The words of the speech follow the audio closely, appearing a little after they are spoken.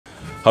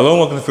Hello and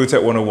welcome to Food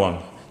Tech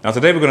 101. Now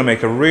today we're going to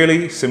make a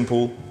really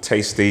simple,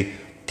 tasty,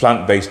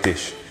 plant-based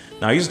dish.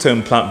 Now I use the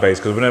term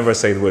plant-based because whenever I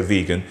say the word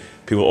vegan,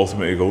 people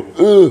ultimately go,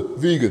 ugh,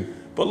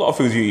 vegan. But a lot of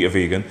foods you eat are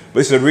vegan.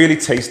 But this is a really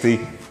tasty,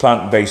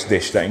 plant-based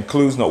dish that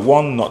includes not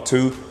one, not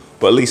two,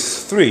 but at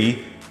least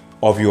 3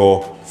 of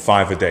your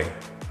 5 a day.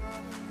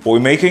 What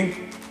we're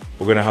making?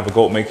 We're going to have a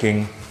go at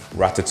making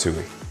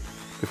ratatouille.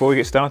 Before we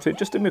get started,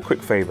 just do me a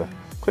quick favour.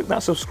 Click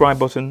that subscribe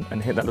button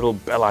and hit that little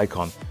bell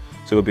icon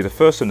so you'll be the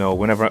first to know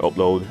whenever I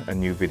upload a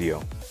new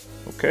video.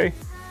 Okay,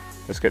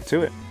 let's get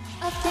to it.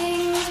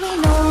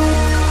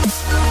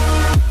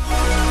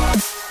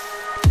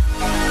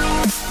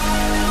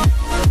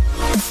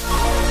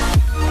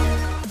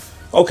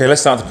 Okay,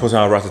 let's start to put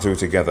our ratatouille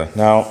together.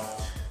 Now,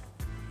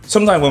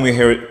 sometimes when we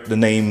hear the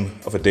name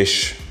of a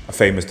dish, a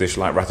famous dish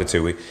like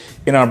ratatouille,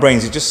 in our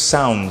brains it just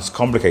sounds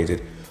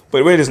complicated,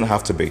 but it really doesn't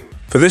have to be.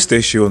 For this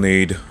dish you'll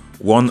need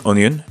 1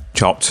 onion,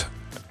 chopped,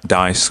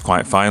 diced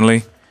quite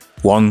finely,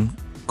 1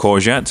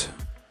 courgette,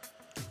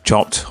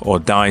 chopped or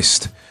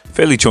diced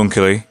fairly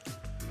chunkily,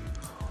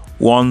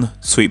 1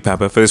 sweet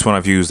pepper. For this one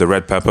I've used the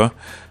red pepper,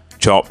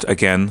 chopped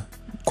again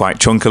quite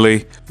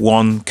chunkily,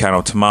 1 can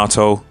of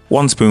tomato,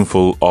 1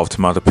 spoonful of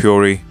tomato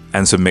puree,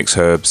 and some mixed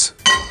herbs.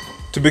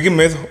 To begin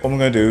with, what I'm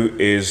going to do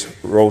is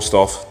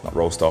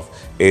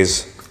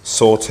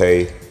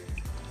sauté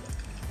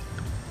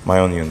my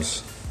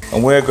onions.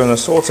 And we're going to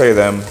saute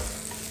them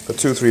for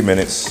 2-3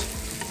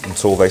 minutes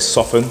until they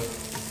soften,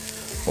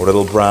 or a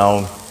little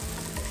brown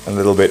and a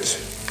little bit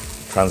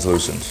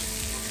translucent.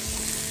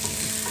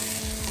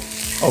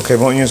 Okay,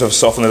 my onions have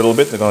softened a little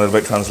bit, they've gone a little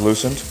bit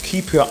translucent.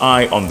 Keep your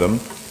eye on them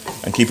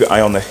and keep your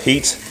eye on the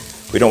heat.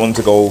 We don't want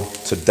to go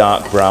to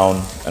dark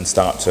brown and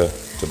start to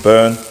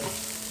burn. We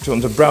just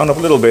want to brown up a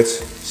little bit,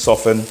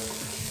 soften,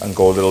 and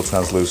go a little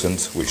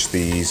translucent, which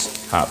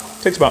these have.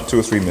 It takes about 2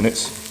 or 3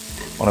 minutes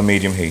on a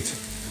medium heat.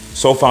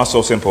 So far,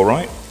 so simple,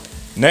 right?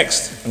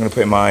 Next, I'm going to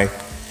put in my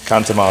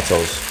canned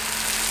tomatoes.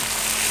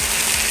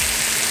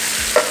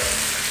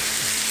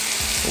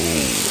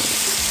 Ooh.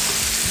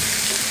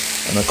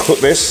 I'm going to cook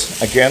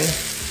this again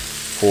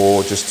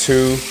for just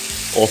 2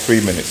 or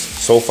 3 minutes.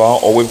 So far,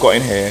 all we've got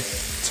in here,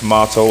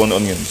 tomato and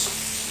onions.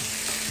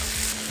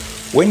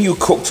 When you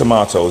cook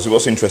tomatoes,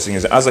 what's interesting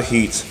is as the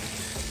heat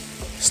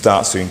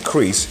starts to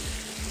increase,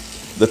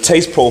 the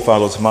taste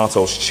profile of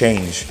tomatoes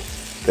change.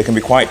 They can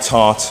be quite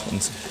tart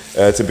and,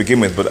 to begin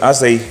with, but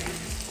as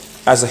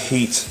the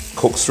heat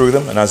cooks through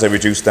them and as they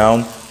reduce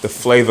down, the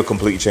flavor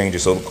completely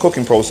changes. So the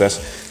cooking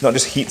process not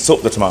just heats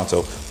up the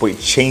tomato, but it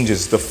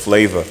changes the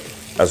flavor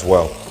as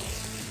well.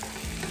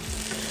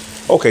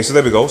 Okay, so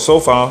there we go. So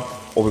far,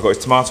 all we've got is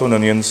tomato and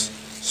onions.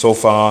 So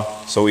far,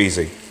 so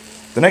easy.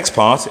 The next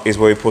part is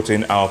where we put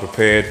in our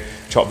prepared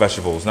chopped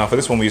vegetables. Now for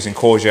this one we're using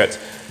courgette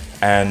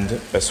and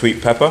a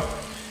sweet pepper.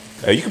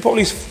 You can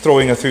probably throw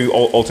in a few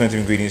alternative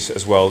ingredients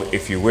as well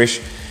if you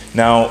wish.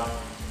 Now,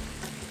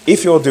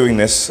 if you're doing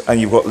this and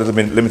you've got a little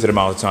bit limited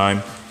amount of time,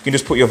 you can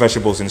just put your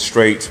vegetables in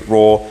straight,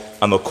 raw,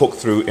 and they'll cook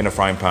through in a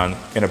frying pan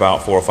in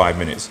about 4 or 5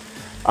 minutes.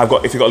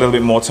 If you've got a little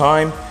bit more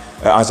time,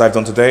 as I've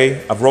done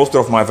today, I've roasted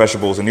off my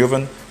vegetables in the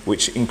oven,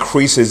 which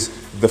increases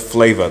the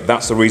flavor.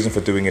 That's the reason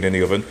for doing it in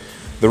the oven.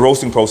 The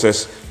roasting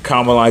process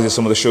caramelizes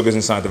some of the sugars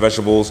inside the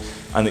vegetables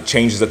and it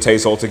changes the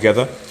taste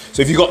altogether.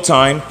 So if you've got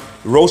time,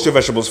 roast your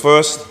vegetables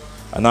first,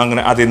 and now I'm going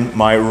to add in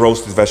my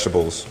roasted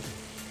vegetables.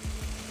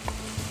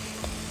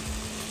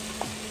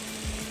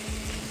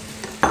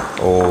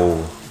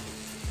 Oh,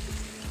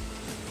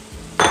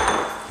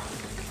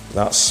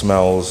 that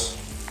smells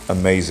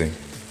amazing.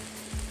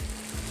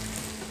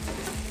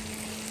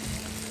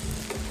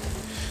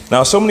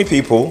 Now, so many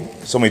people,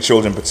 so many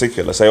children in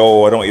particular, say,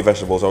 oh, I don't eat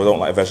vegetables, or I don't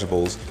like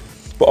vegetables.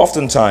 But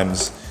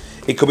oftentimes,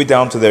 it could be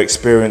down to their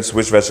experience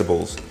with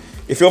vegetables.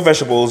 If your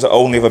vegetables have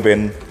only ever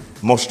been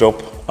mushed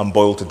up and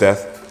boiled to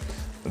death,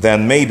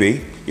 then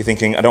maybe you're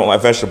thinking, I don't like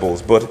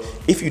vegetables. But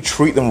if you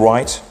treat them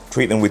right,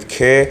 treat them with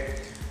care,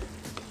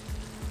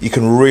 you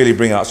can really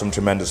bring out some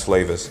tremendous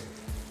flavors.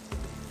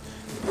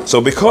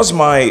 So because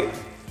my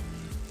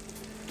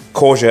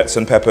courgettes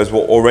and peppers were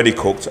already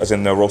cooked, as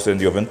in they're roasted in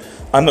the oven,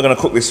 I'm not going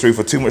to cook this through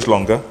for too much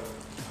longer.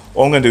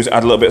 All I'm going to do is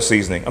add a little bit of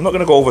seasoning. I'm not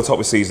going to go over the top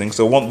with seasoning,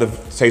 so I want the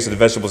taste of the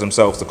vegetables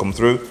themselves to come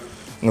through.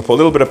 I'm going to put a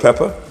little bit of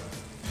pepper,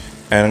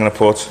 and I'm going to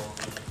put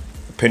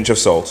a pinch of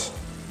salt.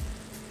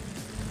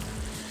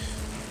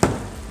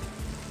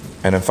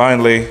 And then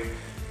finally,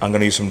 I'm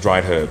going to use some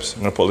dried herbs. I'm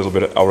going to put a little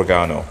bit of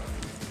oregano.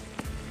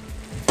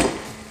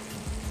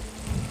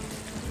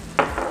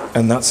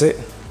 And that's it.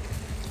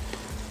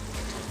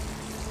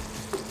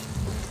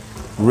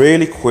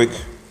 Really quick,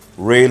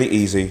 really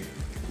easy,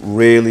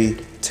 really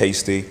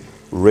tasty,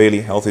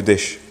 really healthy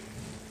dish.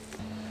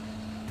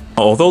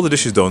 Although the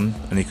dish is done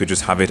and you could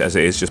just have it as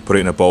it is, just put it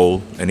in a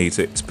bowl and eat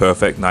it, it's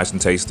perfect, nice and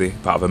tasty,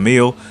 part of a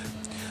meal,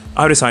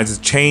 I decided to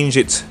change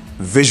it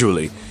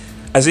visually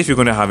as if you're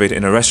going to have it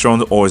in a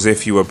restaurant or as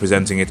if you were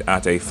presenting it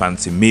at a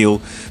fancy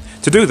meal.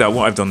 To do that,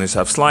 what I've done is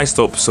I've sliced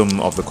up some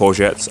of the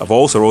courgettes. I've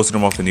also roasted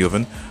them off in the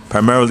oven,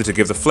 primarily to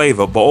give the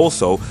flavour, but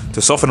also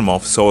to soften them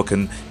off so I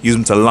can use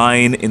them to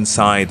line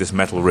inside this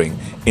metal ring,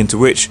 into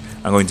which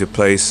I'm going to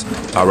place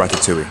our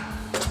ratatouille.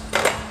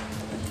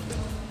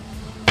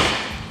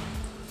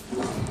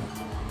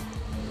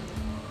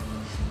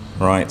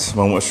 Right,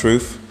 moment of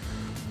truth.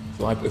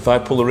 If I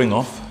pull the ring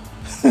off,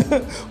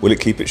 will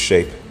it keep its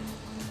shape?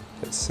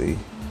 Let's see.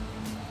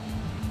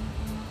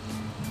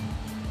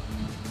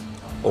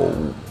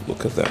 Oh,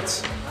 look at that.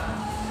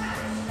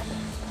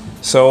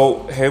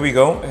 So here we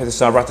go. Here's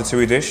our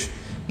ratatouille dish.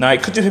 Now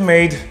it could just be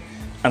made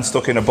and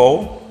stuck in a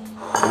bowl,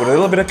 but with a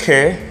little bit of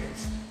care,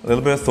 a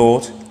little bit of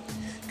thought,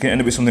 you can end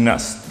up with something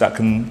that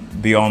can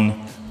be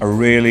on a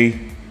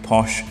really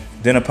posh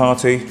dinner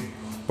party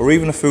or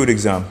even a food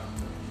exam.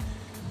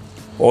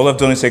 All I've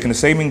done is taken the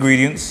same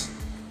ingredients,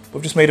 but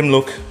I've just made them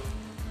look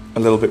a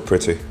little bit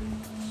pretty.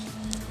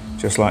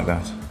 Just like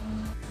that.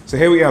 So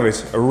here we have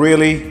it, a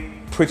really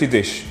pretty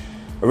dish.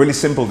 A really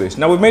simple dish.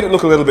 Now we've made it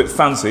look a little bit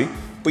fancy,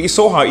 but you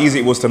saw how easy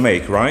it was to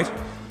make, right?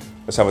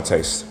 Let's have a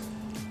taste.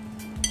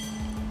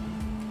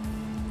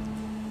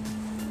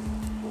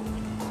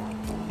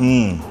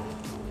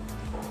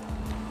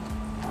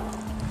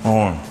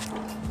 Oh.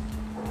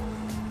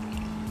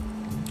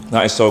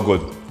 That is so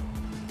good.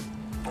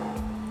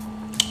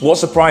 What's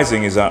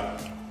surprising is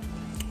that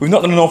we've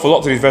not done an awful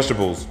lot to these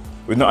vegetables.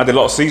 We've not added a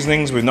lot of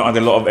seasonings, we've not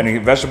added a lot of any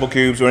vegetable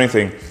cubes or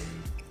anything.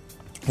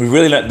 We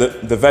really let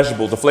the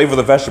vegetables, the flavour of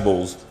the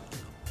vegetables,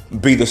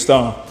 be the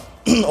star.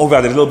 Oh, we've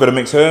added a little bit of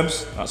mixed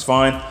herbs, that's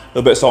fine. A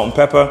little bit of salt and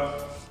pepper,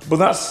 but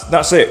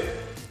that's it.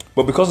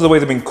 But because of the way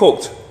they've been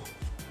cooked,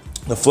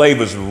 the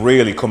flavours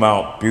really come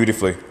out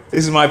beautifully.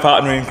 This is my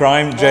partner in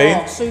crime,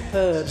 Jane. Oh,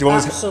 superb! Do you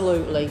want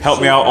Absolutely. to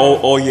help me out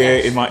all year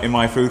in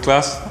my food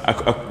class?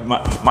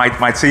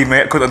 My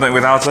teammate, couldn't have done it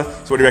without her. So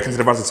what do you reckon to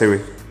the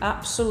ratatouille?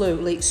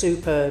 Absolutely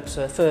superb,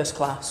 sir. First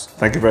class.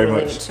 Thank you very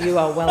Brilliant. much. You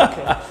are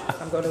welcome.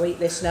 I'm going to eat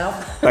this now.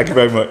 Thank you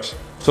very much.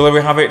 So there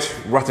we have it,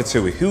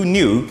 ratatouille. Who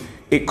knew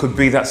it could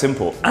be that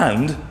simple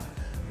and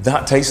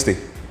that tasty?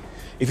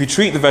 If you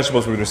treat the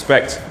vegetables with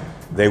respect,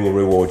 they will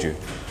reward you.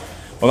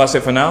 Well, that's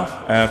it for now.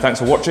 Thanks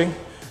for watching.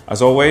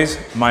 As always,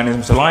 my name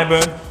is Mr.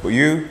 Lyburn, but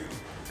you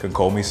can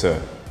call me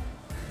Sir.